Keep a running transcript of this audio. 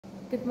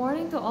Good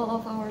morning to all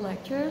of our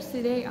lecturers.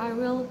 Today I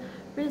will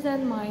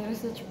present my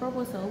research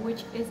proposal,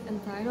 which is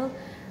entitled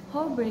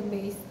How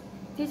Brain-Based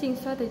Teaching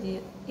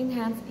Strategy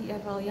Enhance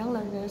EFL Young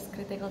Learners'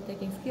 Critical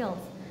Thinking Skills.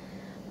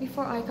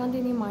 Before I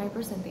continue my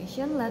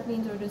presentation, let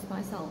me introduce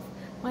myself.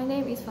 My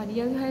name is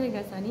Fadiah Wihaida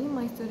Ghassani.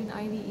 My student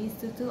ID is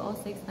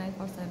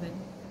 2206947.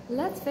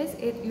 Let's face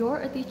it,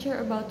 you're a teacher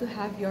about to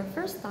have your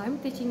first time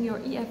teaching your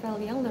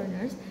EFL young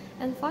learners,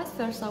 and vice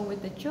versa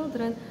with the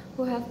children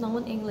who have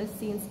known English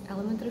since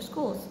elementary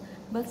schools,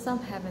 but some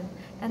haven't,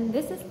 and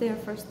this is their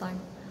first time.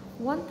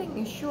 One thing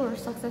is sure,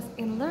 success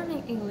in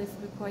learning English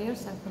requires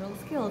several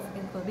skills,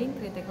 including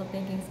critical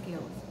thinking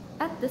skills.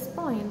 At this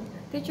point,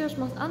 teachers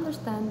must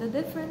understand the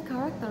different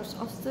characters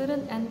of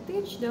students and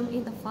teach them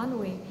in a fun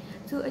way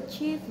to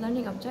achieve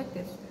learning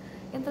objectives.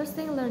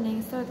 Interesting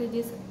learning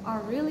strategies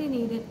are really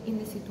needed in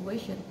this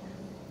situation.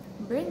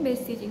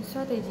 Brain-based teaching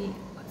strategy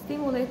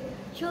stimulate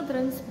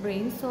children's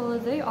brains so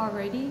they are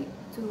ready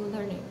to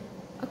learning.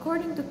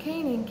 According to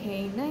Kane and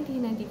Kane,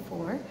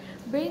 1994,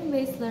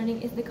 brain-based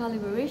learning is the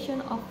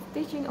calibration of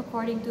teaching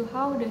according to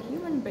how the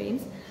human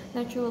brains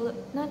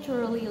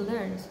naturally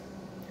learns.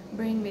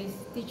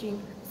 Brain-based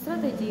teaching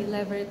strategy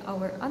leverage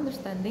our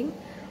understanding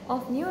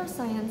of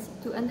neuroscience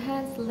to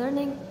enhance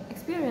learning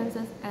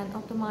experiences and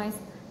optimize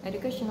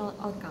educational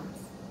outcomes.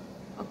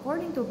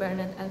 According to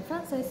Bernard and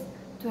Francis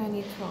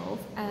 2012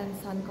 and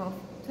Sankoff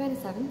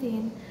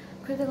 2017,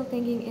 critical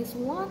thinking is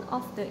one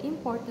of the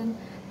important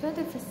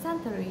 21st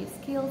century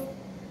skills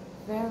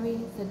very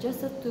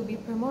suggested to be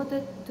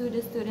promoted to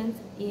the students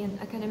in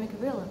academic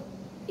realm.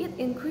 It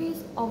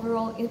increases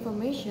overall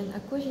information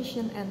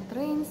acquisition and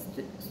trains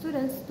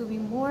students to be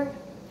more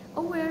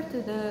aware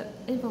to the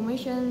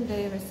information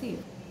they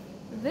receive.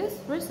 This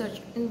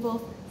research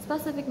involves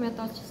specific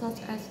methods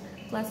such as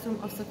classroom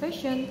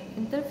observation,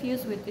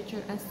 interviews with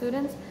teachers and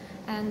students,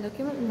 and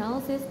document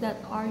analysis that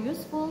are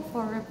useful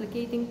for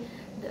replicating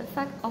the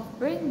effect of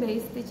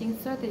brain-based teaching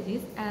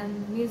strategies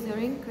and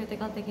measuring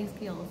critical thinking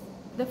skills.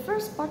 The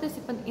first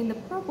participant in the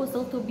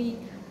proposal to be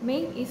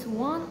made is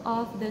one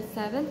of the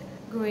 7th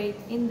grade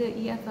in the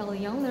EFL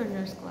Young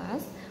Learners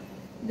class.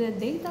 The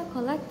data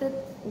collected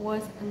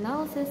was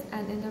analysis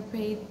and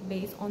interpreted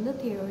based on the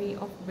theory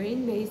of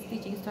brain-based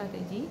teaching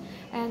strategy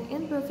and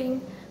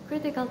improving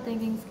critical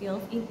thinking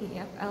skills in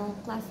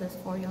EFL classes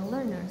for young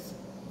learners.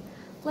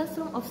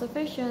 Classroom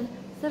observation,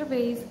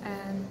 surveys,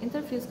 and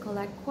interviews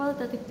collect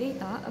qualitative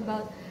data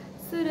about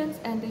students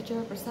and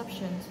teacher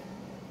perceptions.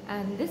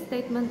 And this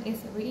statement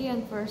is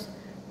reinforced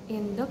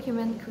in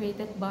document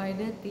created by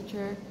the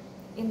teacher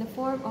in the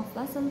form of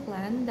lesson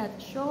plan that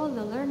show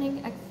the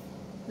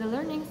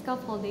learning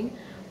scaffolding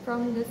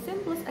from the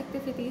simplest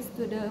activities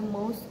to the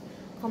most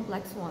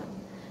complex one,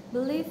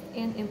 believed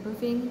in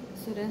improving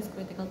students'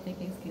 critical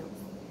thinking skills.